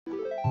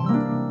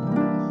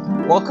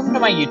Welcome to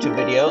my YouTube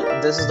video.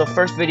 This is the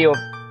first video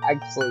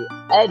actually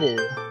edited.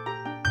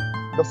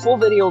 The full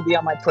video will be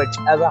on my Twitch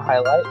as a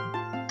highlight.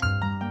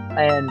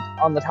 And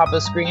on the top of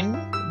the screen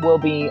will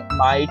be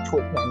my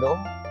Twitch handle.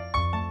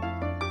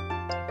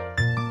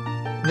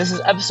 This is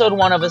episode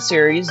 1 of a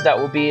series that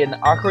will be an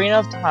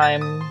Ocarina of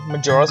Time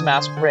Majora's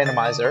Mask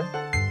randomizer.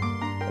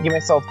 I give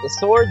myself the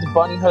swords,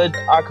 bunny hoods,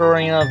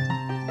 ocarinas,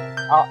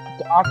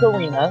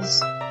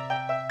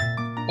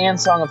 and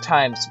Song of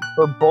Times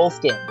for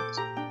both games.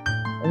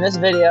 In this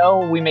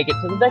video, we make it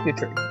to the Deku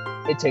tree.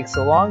 It takes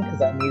so long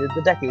because I needed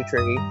the Deku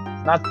tree,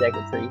 not the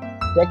Deku tree,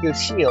 Deku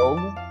shield,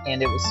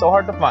 and it was so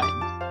hard to find.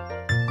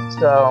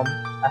 So,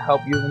 I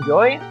hope you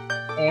enjoy,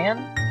 and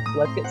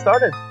let's get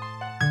started.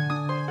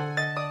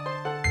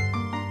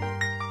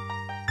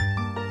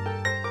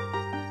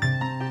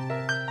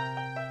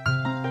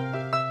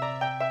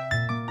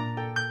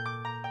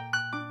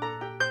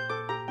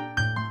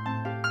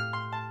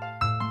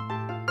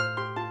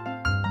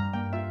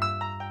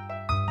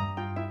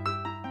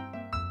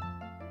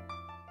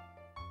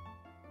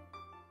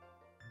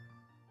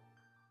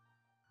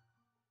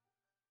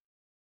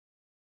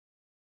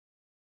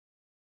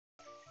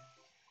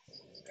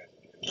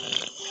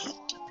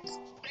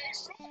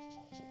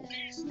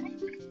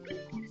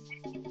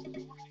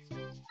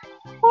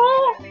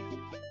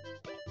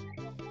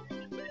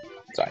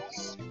 Sorry.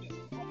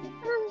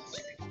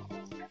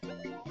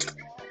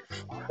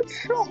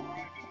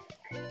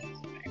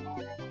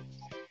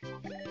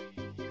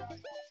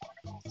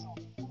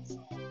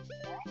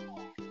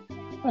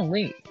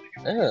 Holy.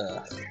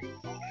 Ugh.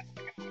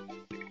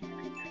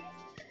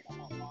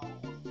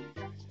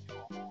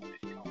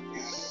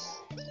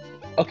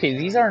 Okay,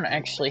 these aren't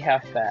actually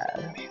half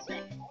bad.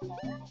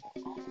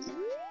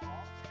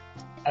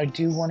 I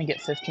do want to get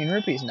 15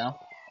 rupees now.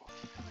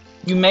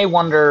 You may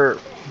wonder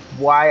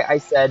why I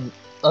said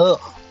ugh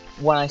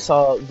when I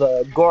saw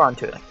the Goron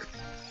tunic.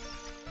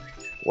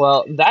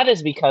 Well, that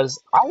is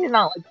because I did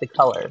not like the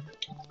color.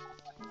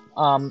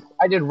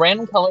 I did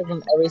random colors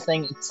and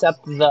everything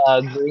except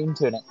the green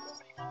tunic,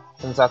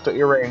 since that's what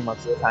you're wearing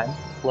most of the time.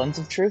 Lens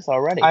of truth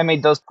already. I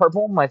made those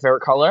purple my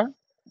favorite color.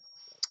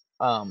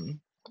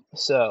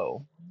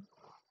 So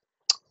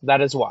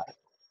that is why.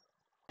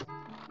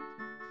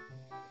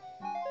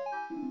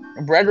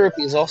 Red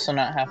rupee is also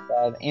not half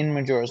bad in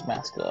Majora's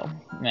Mask though.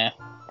 Meh.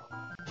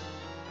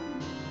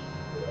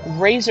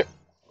 Razor.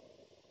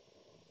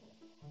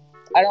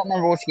 I don't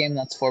remember which game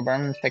that's for, but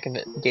I'm gonna pick if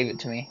it gave it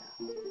to me.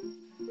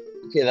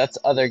 Okay, that's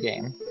other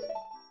game.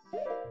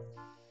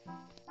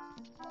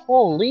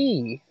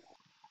 Holy.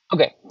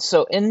 Okay,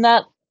 so in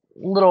that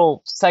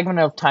little segment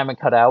of time I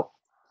cut out,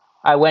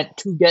 I went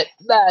to get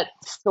that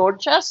sword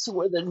chest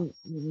where the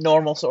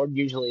normal sword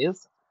usually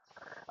is.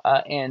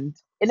 And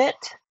in it,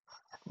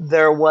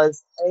 there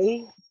was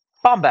a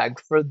bomb bag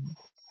for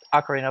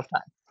Ocarina of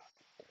Time.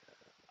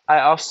 I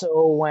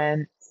also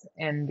went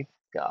and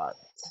got...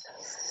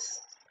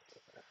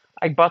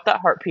 I bought that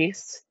heart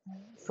piece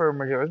for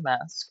Majora's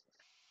Mask.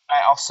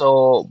 I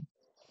also...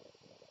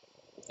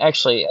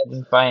 Actually, I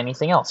didn't buy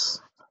anything else.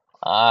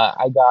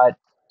 I got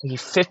the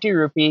 50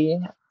 rupee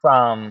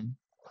from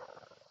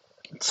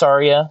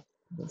Saria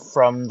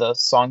from the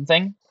song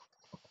thing.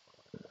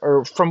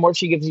 Or from what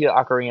she gives you the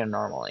Ocarina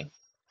normally.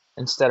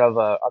 Instead of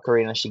a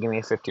Ocarina, she gave me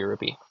a 50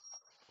 rupee.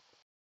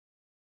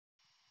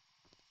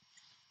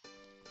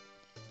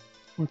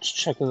 Let's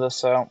check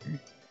this out.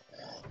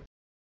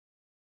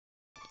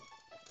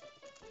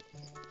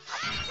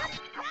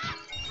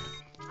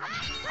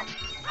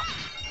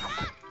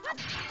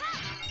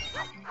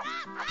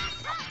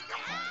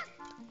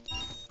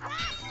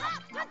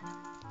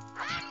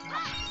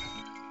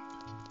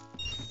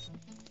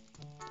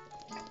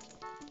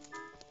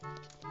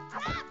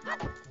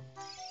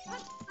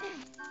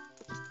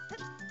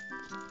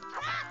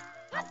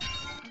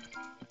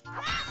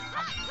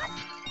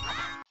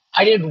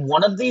 I did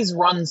one of these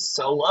runs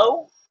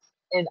solo,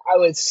 and I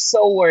was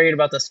so worried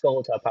about the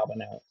Skeleton popping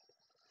out.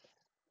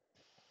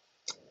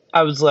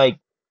 I was like,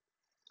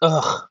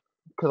 ugh,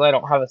 because I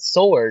don't have a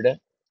sword,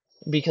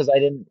 because I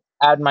didn't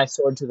add my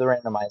sword to the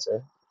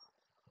randomizer.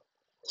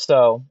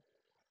 So,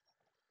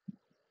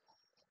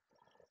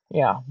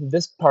 yeah,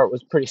 this part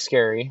was pretty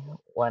scary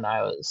when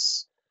I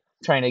was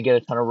trying to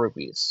get a ton of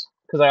rupees,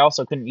 because I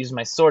also couldn't use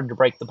my sword to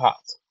break the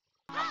pots.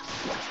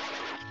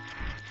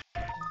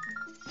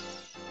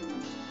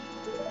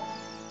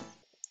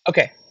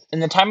 Okay,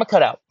 in the time I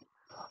cut out,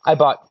 I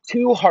bought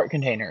 2 heart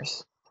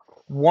containers.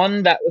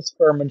 One that was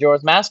for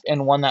Majora's Mask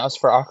and one that was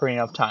for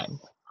Ocarina of Time.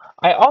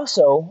 I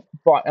also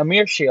bought a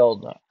mirror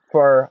shield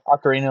for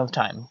Ocarina of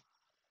Time.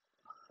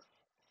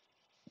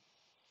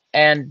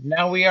 And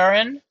now we are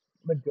in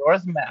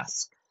Majora's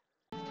Mask.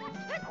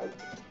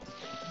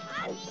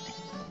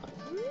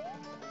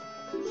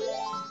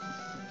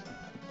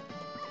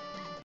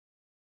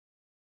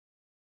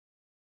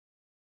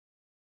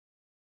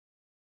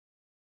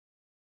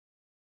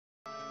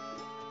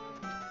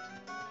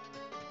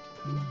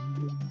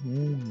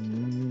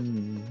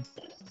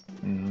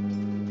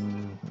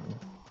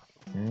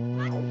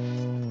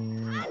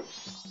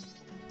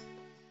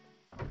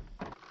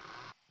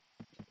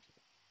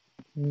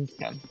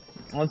 Okay.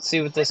 Let's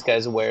see what this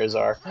guy's wares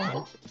are.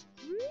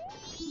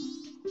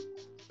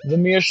 The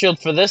mirror shield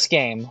for this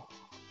game.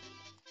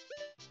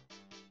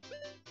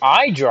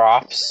 Eye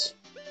drops.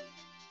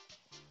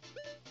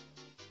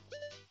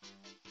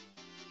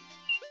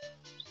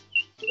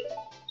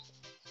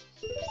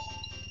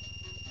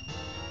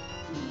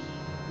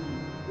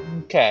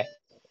 Okay.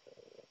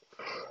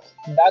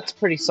 That's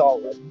pretty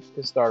solid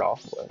to start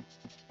off with.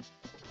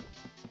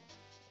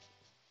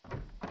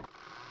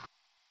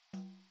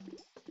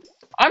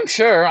 I'm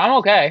sure. I'm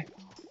okay.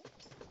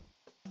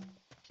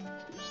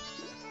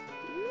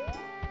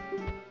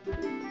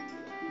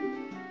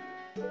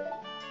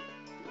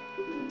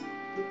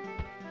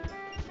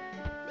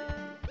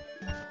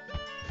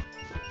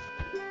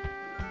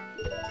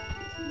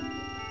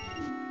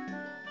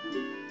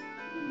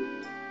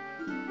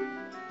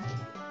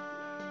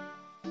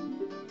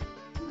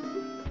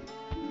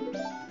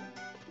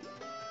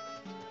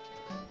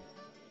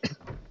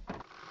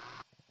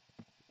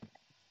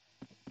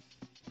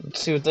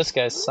 Let's see what this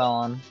guy's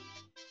selling.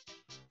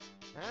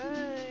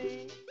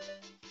 Hi.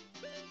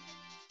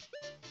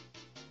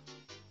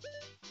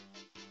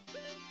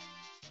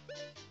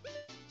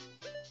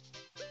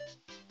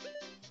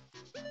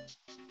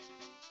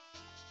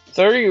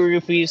 30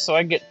 rupees, so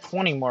I get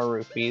 20 more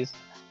rupees.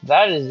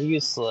 That is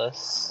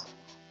useless.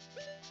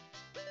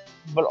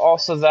 But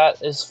also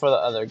that is for the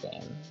other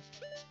game.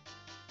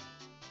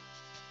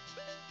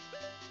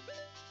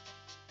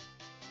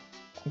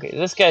 Okay,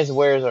 this guy's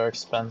wares are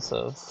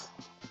expensive.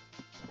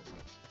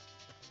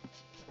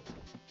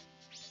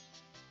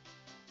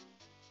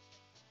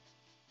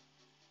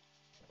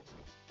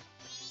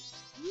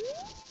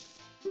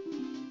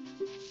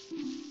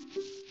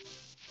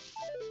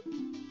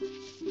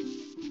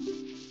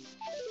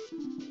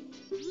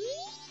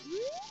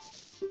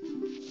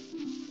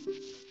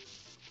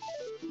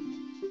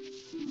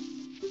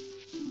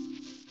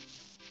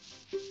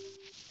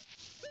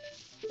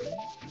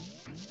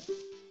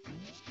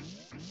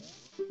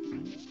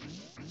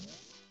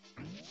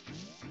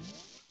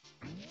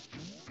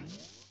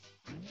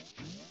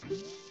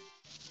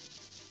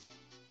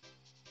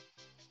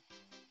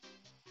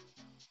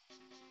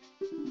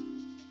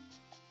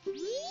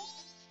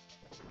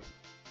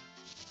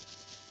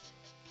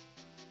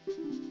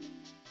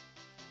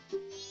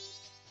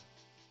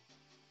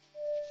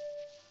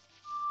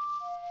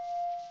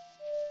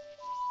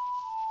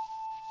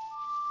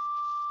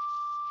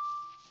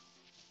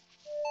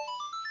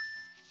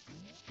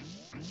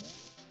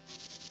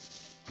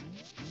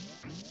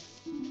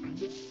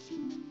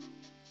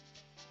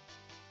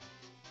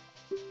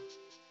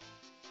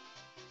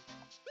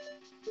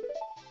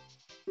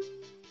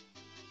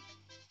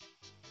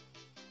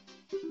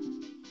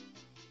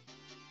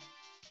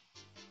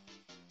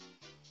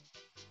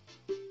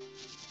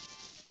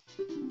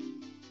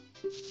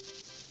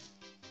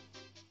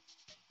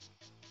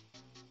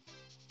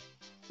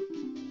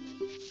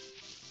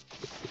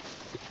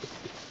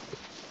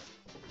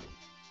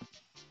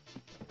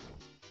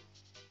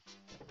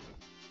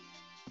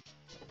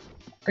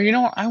 Or you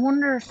know what? I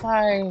wonder if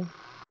I...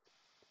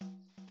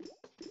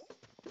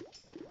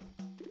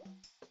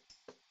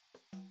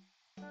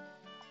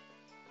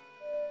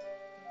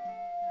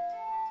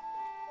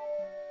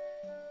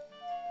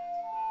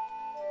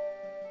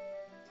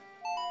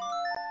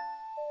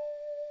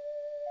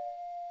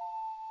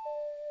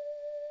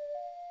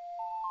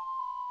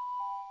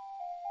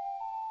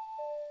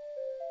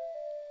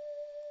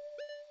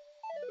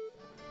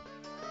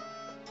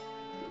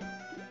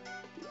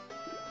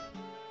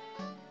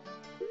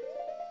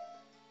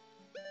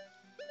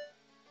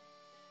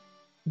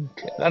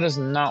 Okay, that is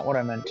not what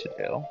I meant to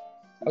do.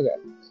 Okay.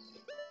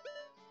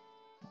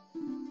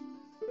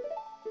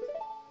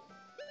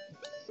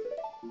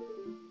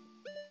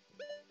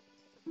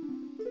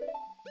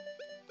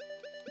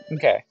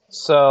 Okay,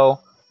 so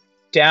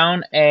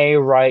down A,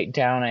 right,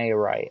 down A,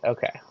 right.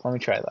 Okay, let me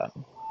try that.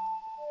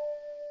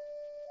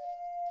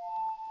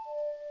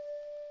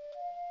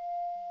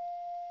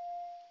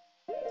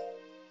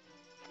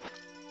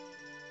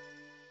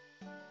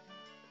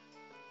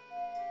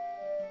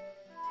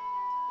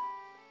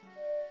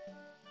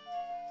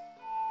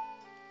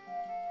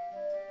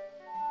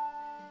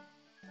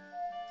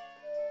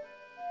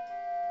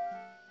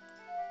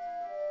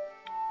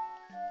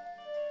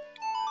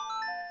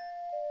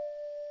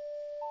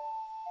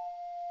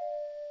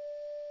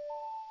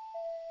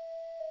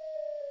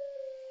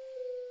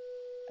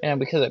 And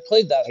because I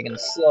played that, I can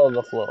slow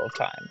the flow of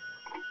time.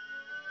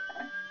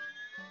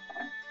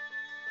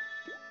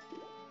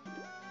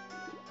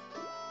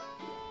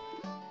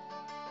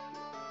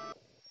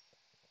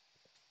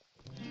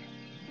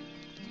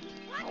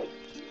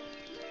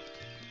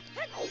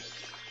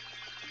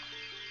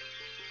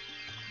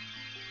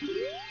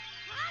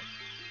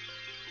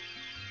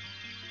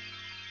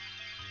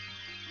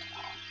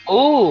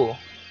 Ooh!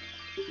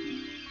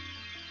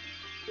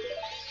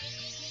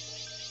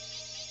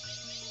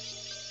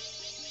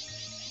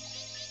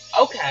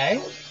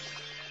 Okay.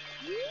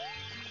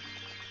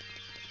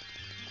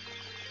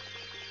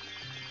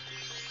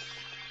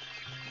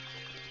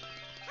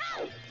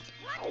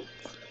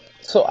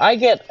 So I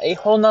get a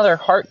whole nother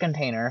heart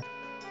container.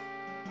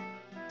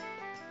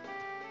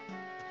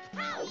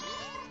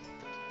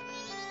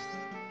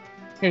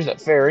 Here's a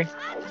fairy.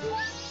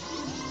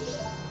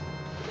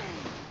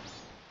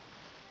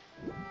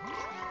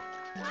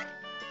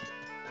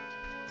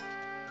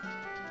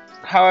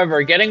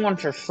 However, getting one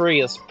for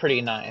free is pretty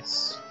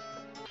nice.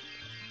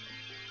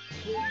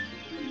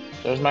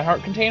 There's my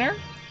heart container.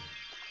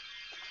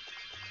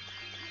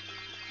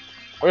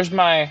 Where's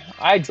my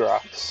eye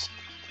drops?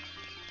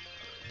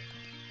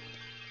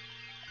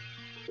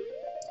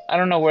 I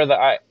don't know where the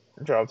eye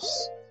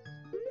drops.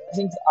 I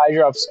think the eye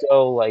drops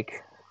go,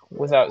 like,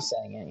 without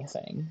saying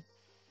anything.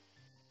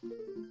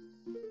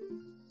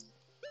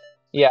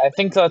 Yeah, I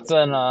think that's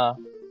an,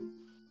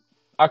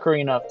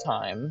 Ocarina of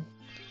Time.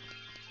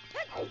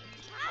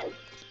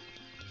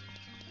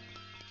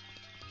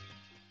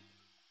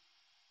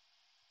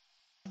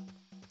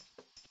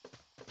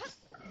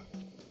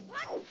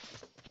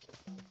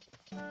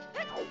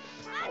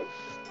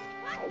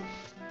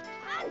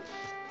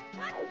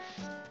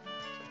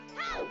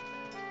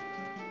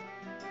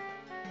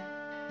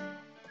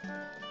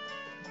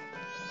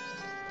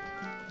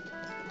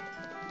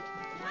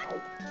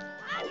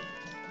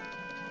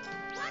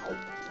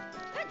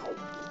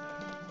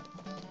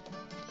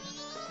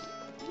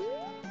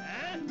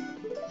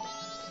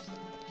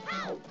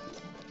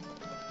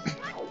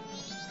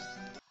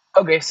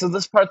 Okay, so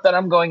this part that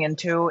I'm going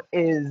into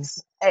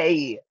is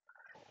a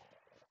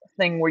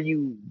thing where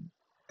you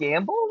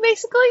gamble,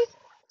 basically.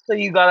 So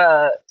you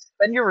gotta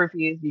spend your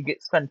rupees,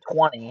 spend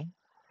 20,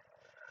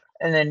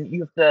 and then you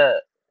have to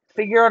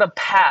figure out a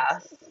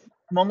path.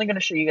 I'm only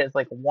gonna show you guys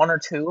like one or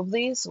two of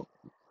these.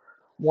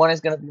 One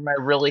is gonna be my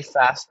really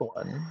fast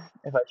one,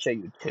 if I show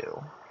you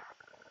two.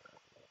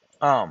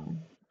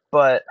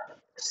 But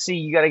see,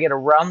 you gotta get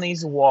around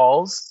these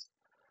walls,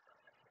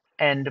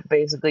 and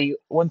basically,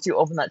 once you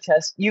open that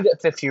chest, you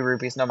get 50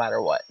 rupees no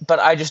matter what. But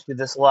I just do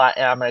this a lot,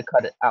 and I'm gonna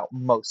cut it out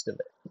most of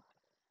it.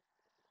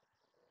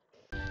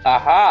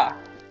 Aha!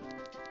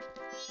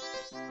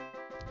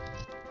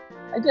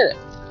 I did it.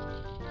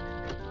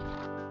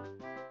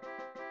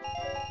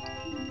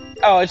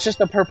 Oh, it's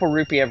just a purple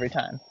rupee every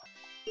time.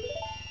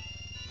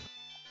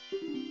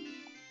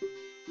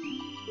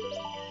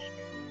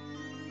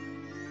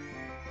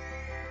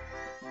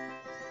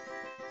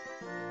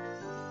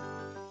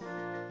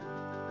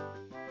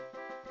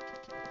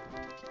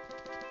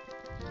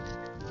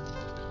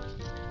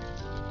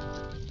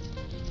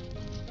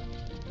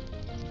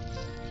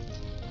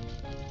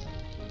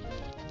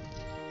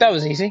 That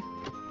was easy.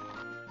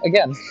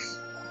 Again.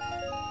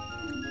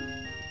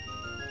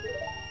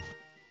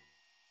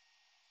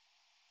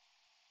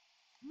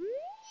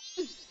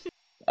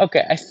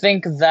 Okay, I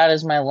think that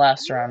is my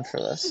last round for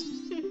this.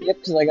 Yep,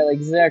 because I got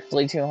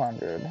exactly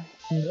 200.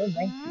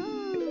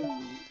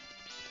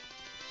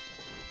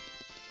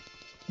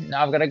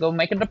 Now I've got to go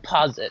make a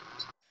deposit.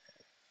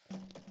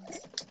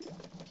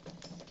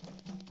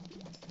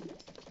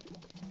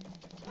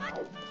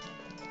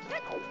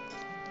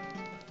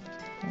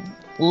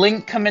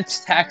 Link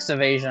commits tax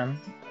evasion.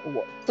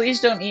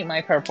 Please don't eat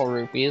my purple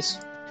rupees.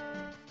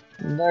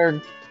 They're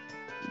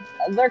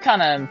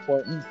kind of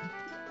important.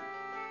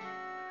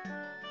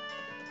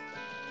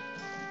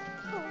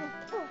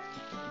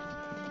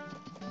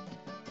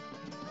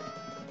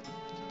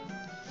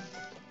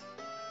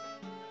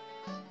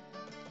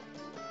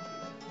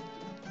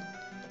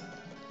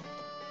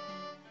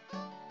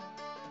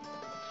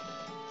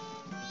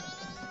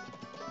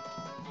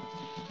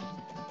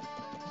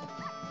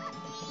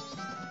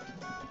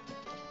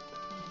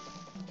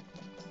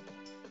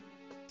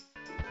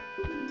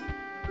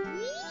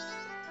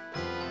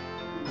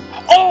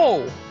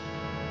 Oh!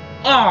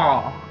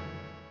 Oh!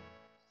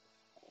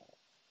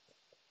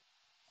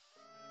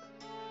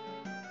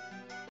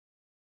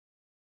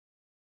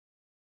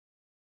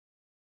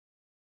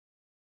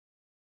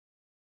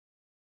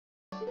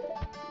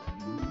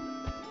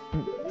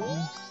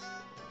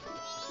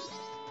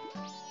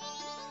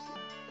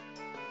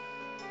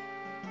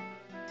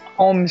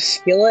 Home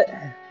skillet?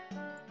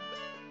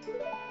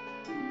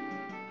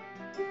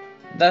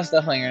 That's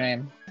definitely your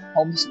name.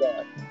 Home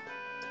skillet.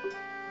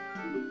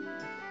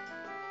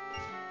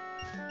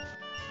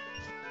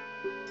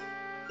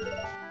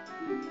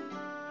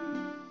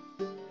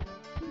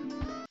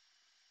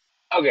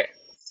 Okay,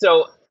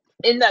 so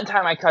in that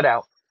time I cut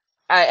out,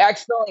 I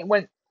accidentally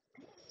went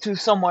to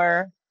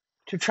somewhere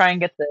to try and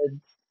get the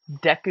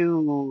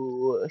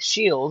Deku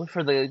shield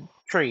for the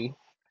tree.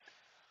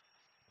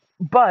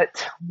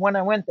 But when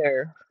I went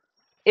there,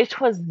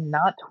 it was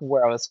not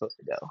where I was supposed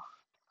to go.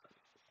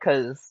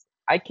 Because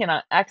I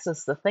cannot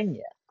access the thing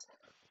yet.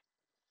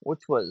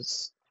 Which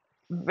was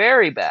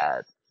very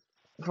bad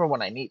for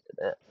when I needed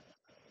it.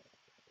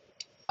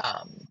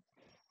 Um,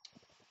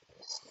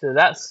 so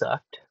that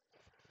sucked.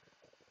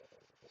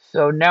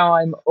 So now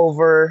I'm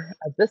over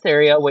at this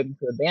area waiting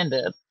for the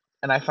bandit,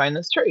 and I find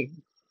this tree.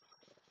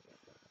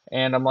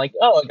 And I'm like,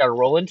 oh, I gotta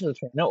roll into the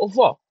tree. No, it will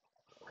fall.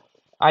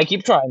 I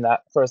keep trying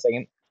that for a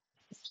second.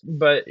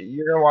 But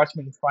you're gonna watch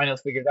me finally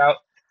figure it out.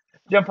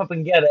 Jump up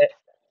and get it.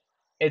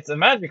 It's a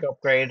magic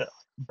upgrade,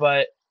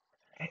 but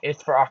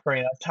it's for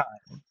Ocarina of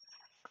Time.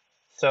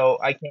 So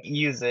I can't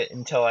use it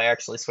until I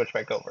actually switch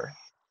back over.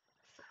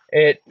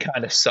 It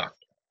kind of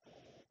sucked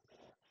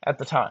at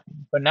the time,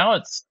 but now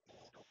it's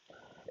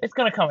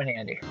gonna come in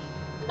handy.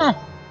 Huh.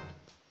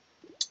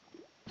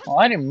 Well,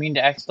 I didn't mean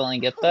to accidentally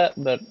get that,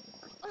 but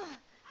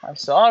I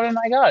saw it and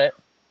I got it.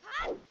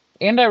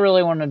 And I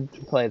really wanted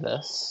to play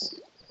this.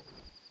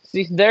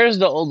 See, there's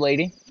the old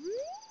lady.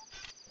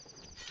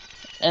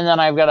 And then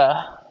I've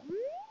gotta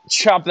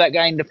chop that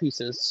guy into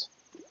pieces.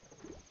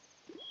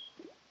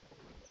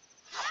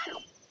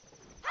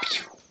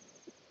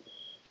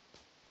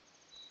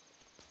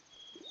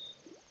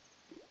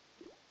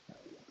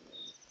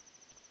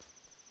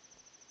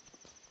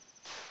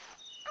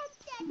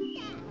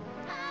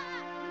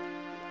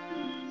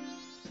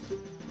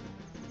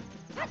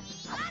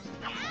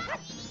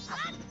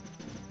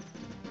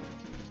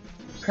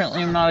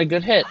 Apparently I'm not a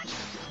good hit.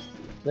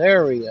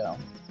 There we go.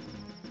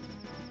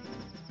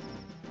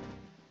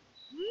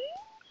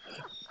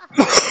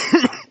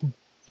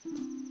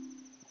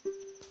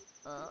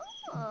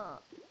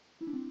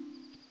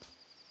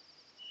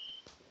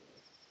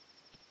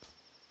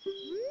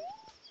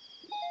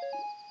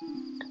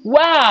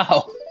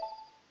 Wow!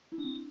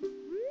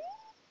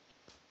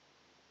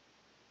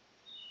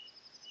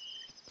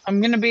 I'm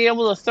gonna be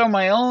able to throw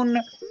my own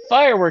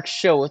fireworks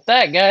show with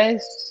that,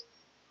 guys.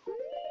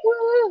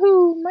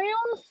 Woohoo! My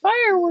own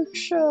fireworks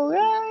show,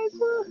 guys!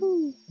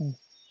 Woohoo!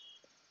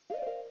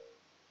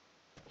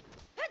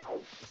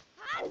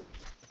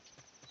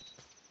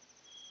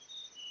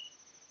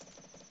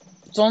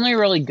 It's only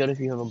really good if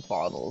you have a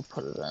bottle to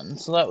put it in,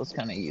 so that was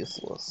kind of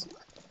useless.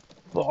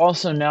 But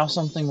also now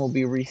something will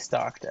be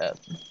restocked at.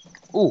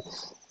 Ooh.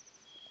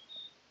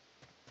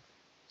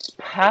 It's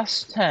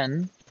past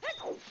 10.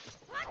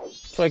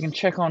 So I can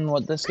check on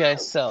what this guy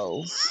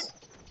sells.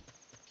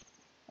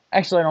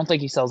 Actually, I don't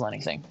think he sells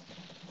anything.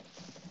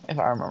 If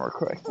I remember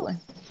correctly.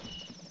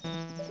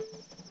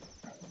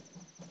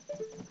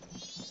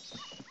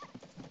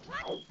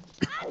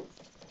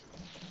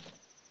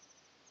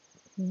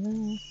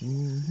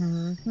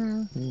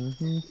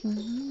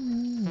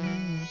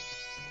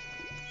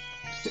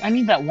 I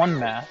need that one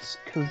mask,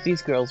 because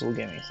these girls will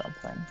give me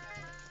something.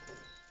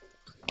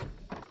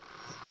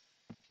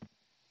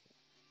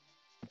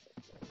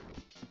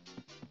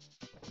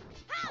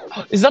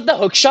 Is that the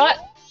hook shot?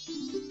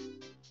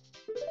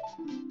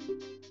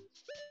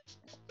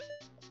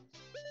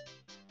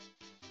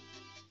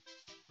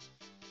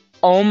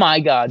 Oh my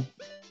god.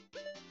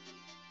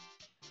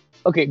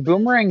 Okay,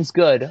 boomerang's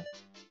good.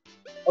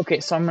 Okay,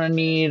 so I'm gonna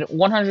need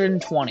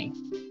 120.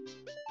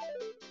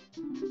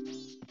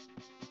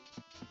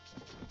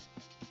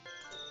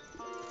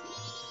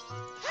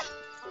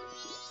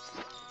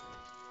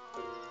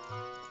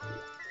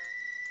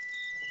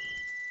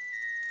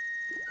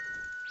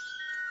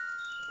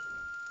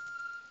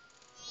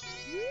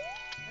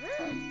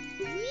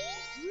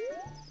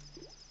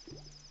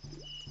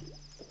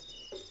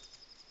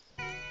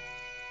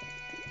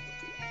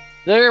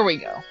 There we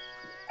go.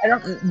 I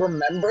don't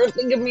remember if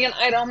they give me an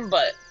item,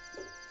 but...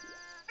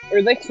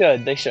 Or they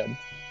should, they should.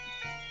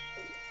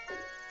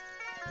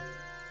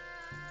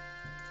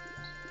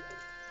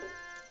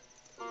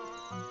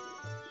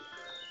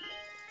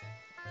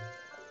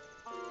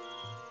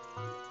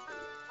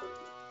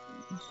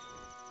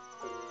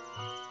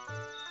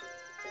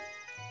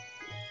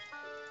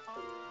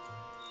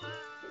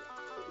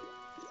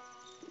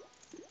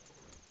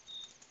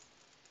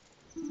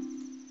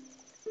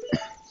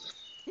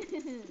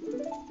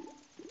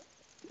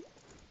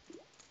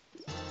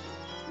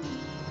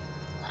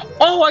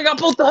 Oh, I got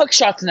both the hook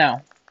shots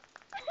now!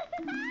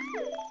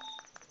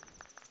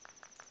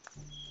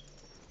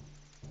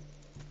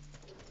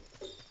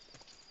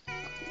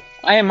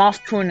 I am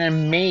off to an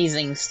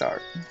amazing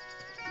start.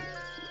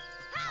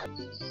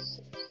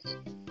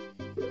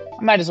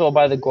 I might as well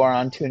buy the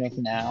Goron tunic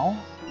now.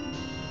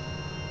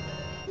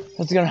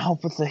 That's gonna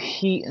help with the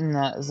heat in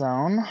that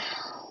zone.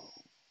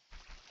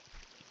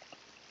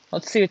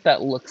 Let's see what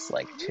that looks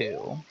like,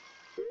 too.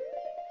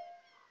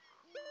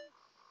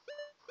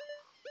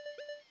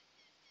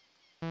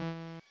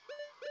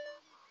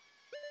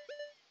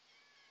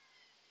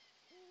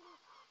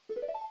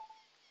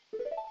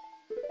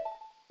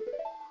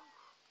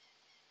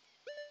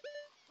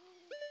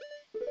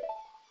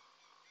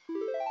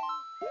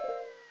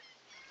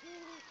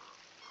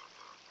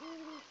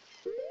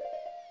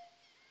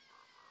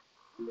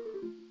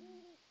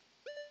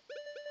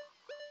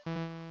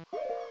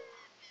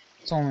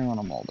 It's only when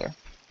I'm older.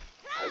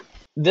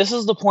 This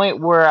is the point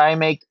where I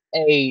make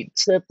a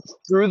trip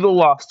through the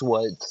Lost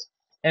Woods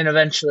and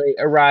eventually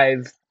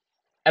arrive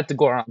at the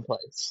Goron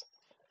place.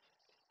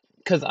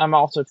 Because I'm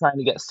also trying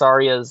to get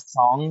Saria's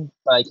song,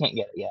 but I can't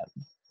get it yet.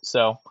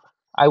 So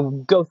I will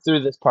go through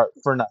this part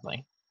for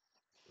nothing.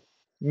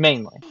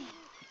 Mainly.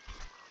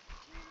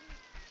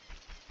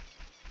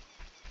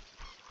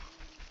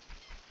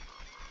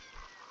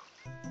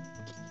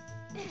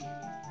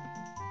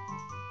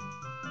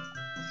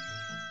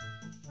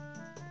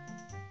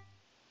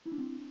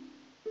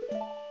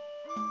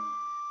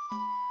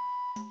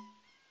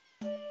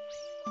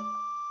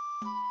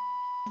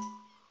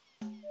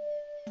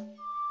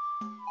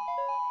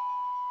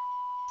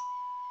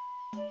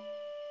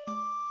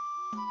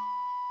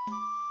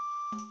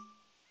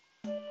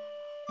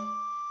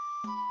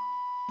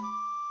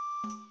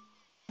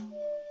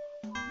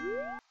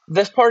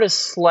 This part is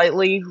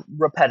slightly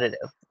repetitive,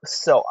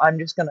 so I'm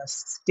just gonna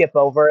skip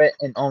over it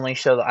and only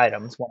show the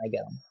items when I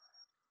get them.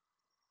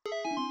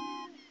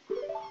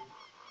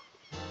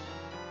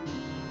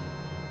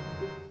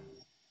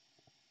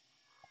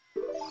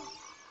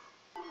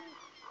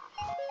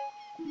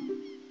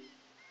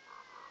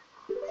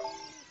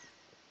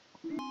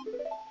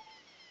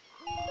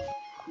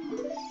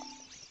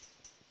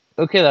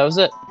 Okay, that was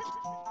it.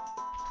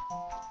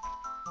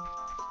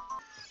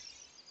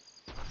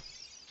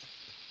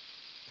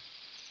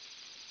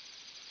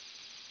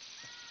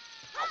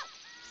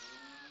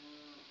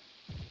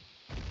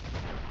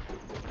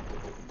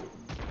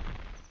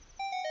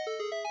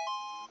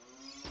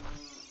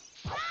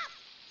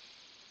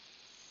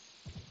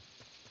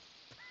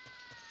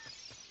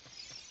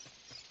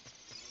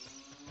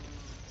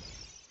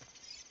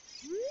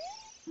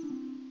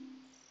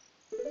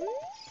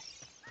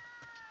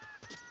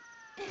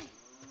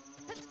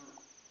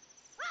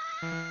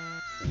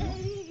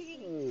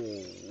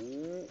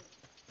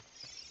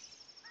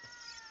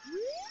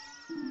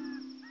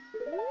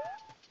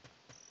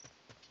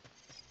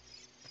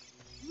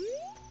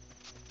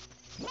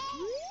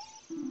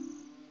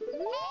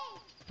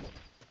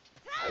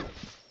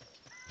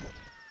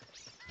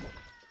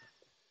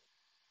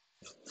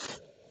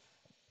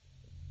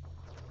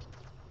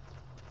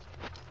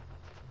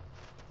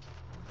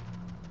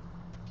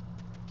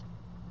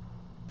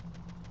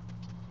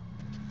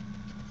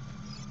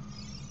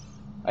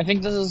 I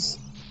think this is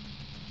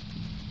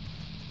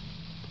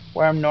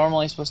where I'm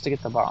normally supposed to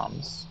get the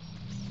bombs.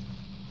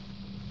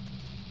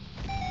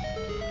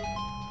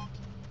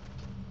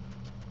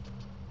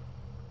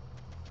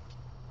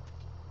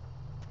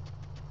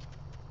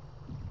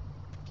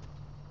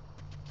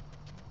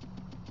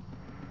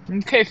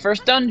 Okay,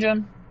 first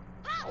dungeon.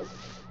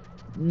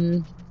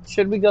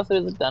 Should we go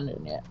through the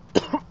dungeon yet?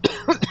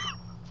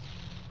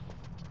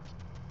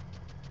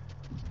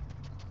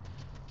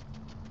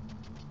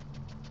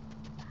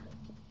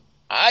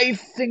 I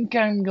think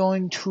I'm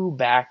going to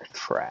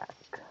backtrack.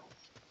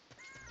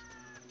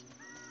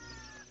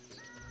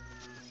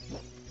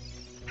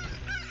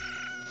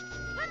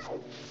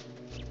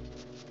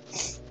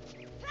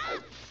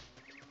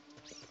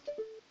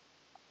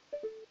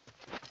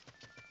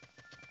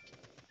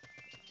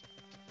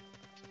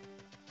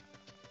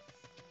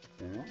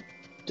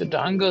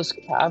 Dodongo's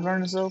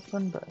cavern is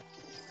open, but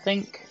I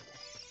think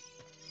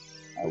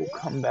I will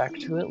come back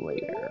to it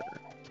later.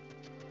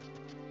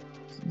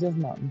 This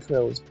mountain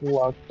trail is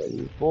blocked by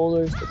these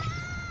boulders.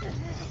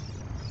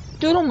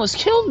 Dude almost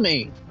killed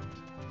me!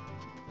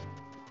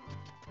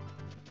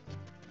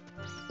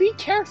 Be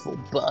careful,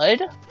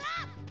 bud!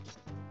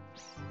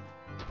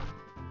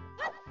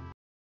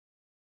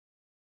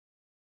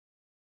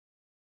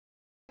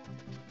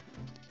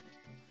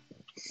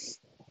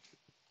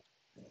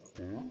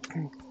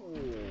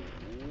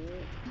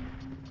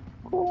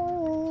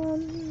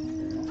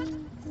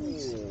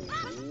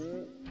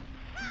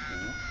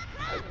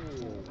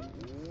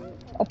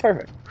 Oh,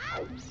 perfect.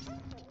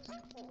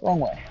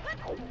 Wrong way.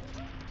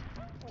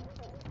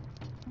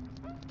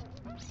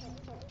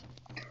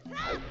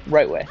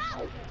 Right way.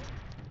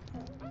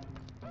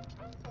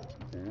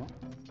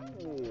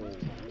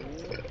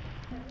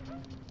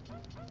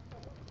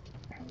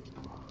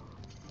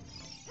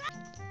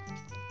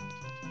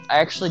 I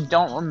actually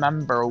don't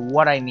remember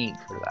what I need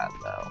for that,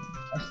 though.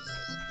 I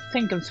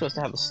think I'm supposed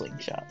to have a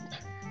slingshot.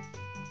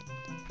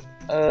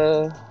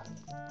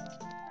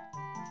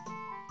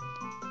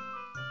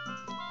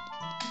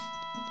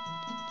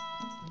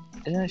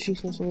 Isn't she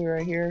supposed to be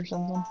right here or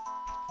something?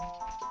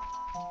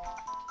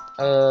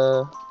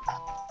 Oh.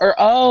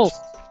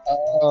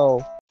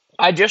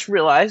 I just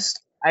realized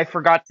I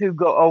forgot to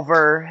go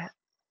over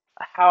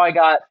how I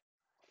got,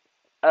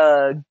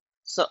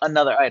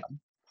 another item.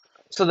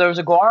 So there was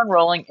a Goron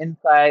rolling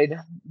inside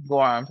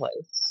Goron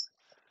place.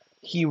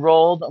 He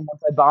rolled, and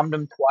once I bombed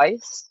him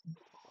twice,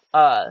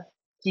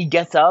 he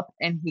gets up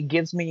and he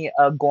gives me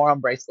a Goron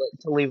bracelet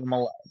to leave him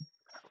alone.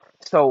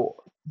 So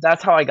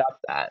that's how I got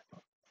that.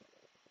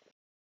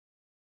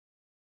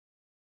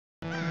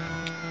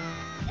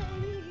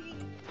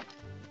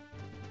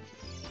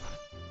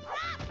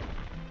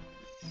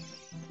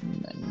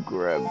 And then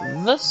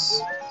grab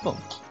this. Boom.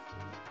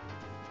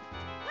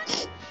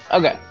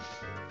 Okay.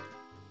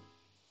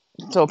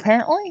 So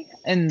apparently,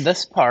 in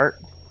this part,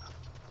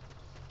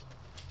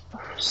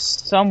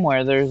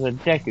 somewhere there's a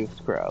Deku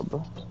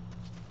scrub.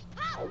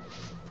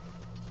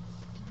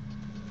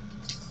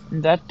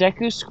 That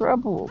Deku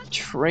scrub will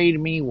trade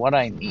me what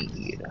I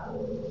need.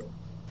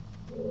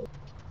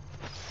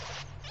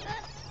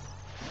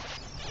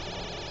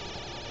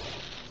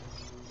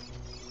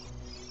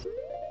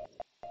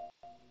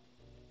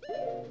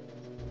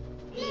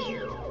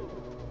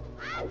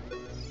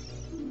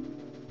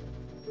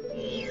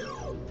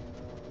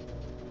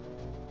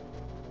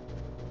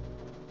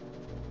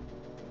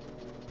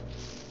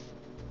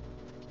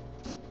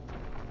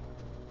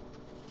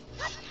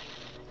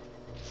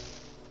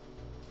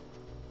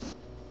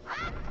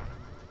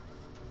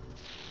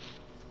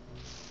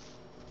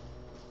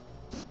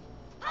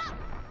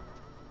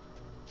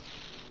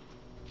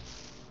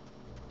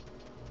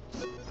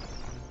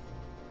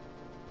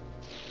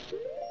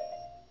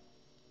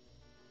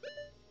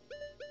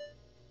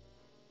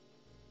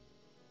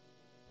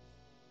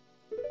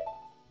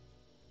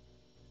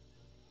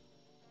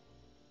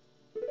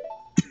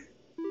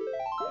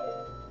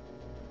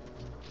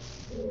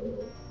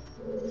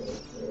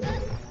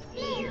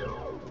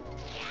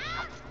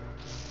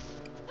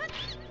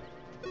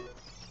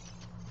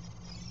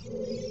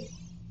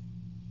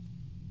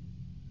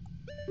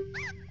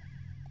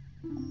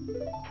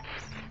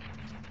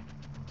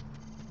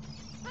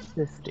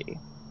 50.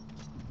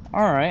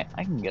 Alright,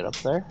 I can get up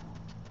there.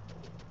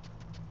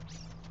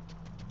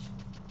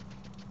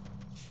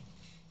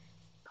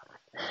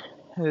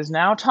 It is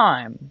now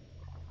time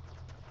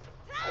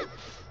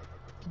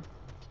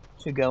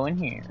to go in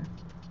here.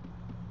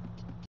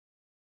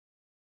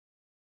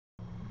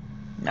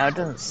 Now, it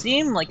doesn't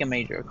seem like a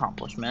major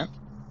accomplishment.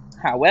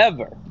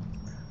 However,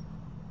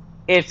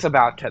 it's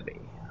about to be.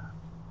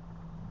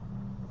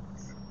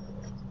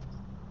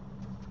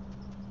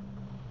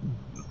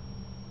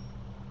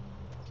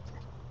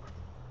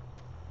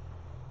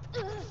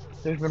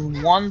 There's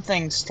been one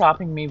thing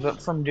stopping me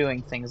from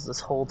doing things this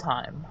whole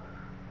time.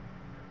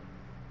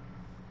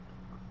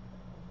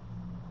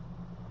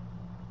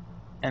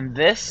 And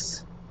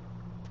this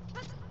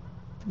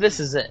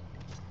is it.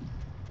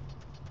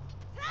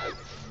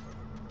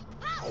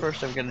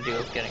 First I'm gonna deal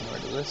with getting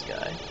rid of this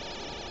guy.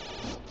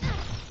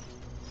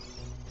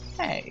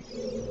 Hey.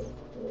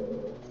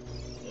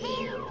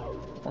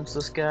 Once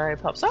this guy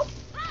pops up.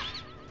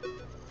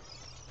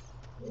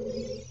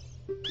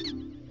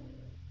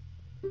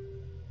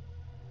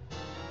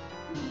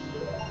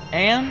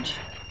 And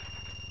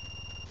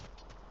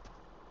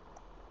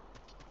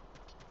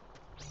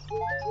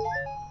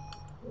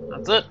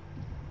that's it.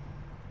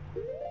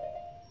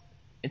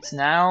 It's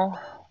now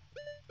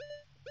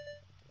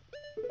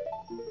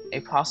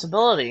a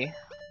possibility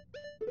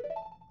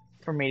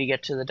for me to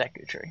get to the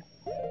Deku tree.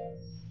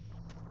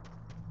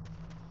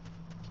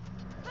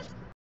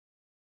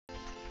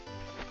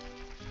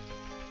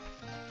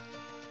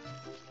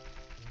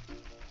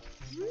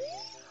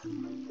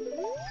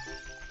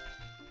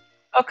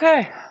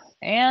 Okay,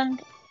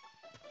 and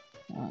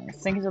I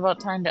think it's about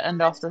time to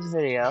end off this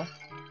video.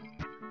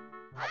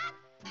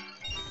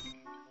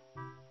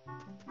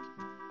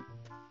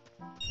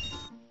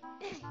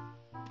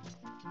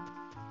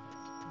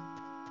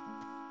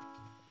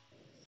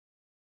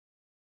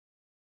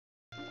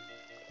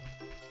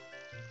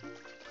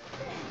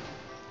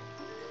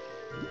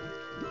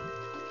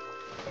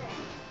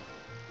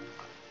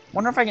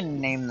 Wonder if I can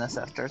name this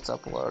after it's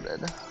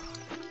uploaded.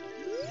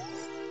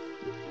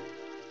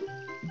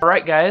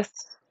 Alright guys,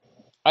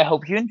 I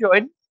hope you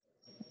enjoyed.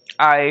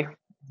 I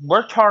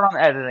worked hard on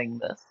editing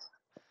this.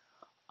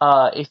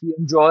 If you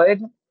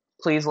enjoyed,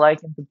 please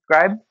like and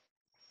subscribe.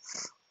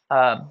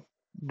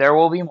 There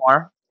will be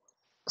more.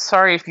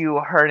 Sorry if you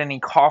heard any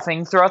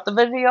coughing throughout the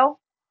video.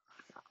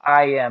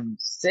 I am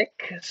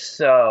sick,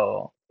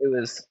 so it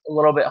was a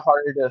little bit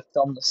harder to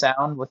film the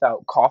sound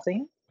without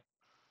coughing.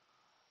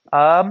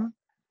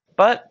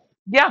 But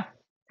yeah,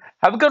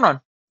 have a good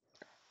one.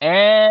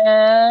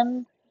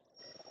 And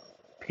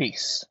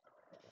peace.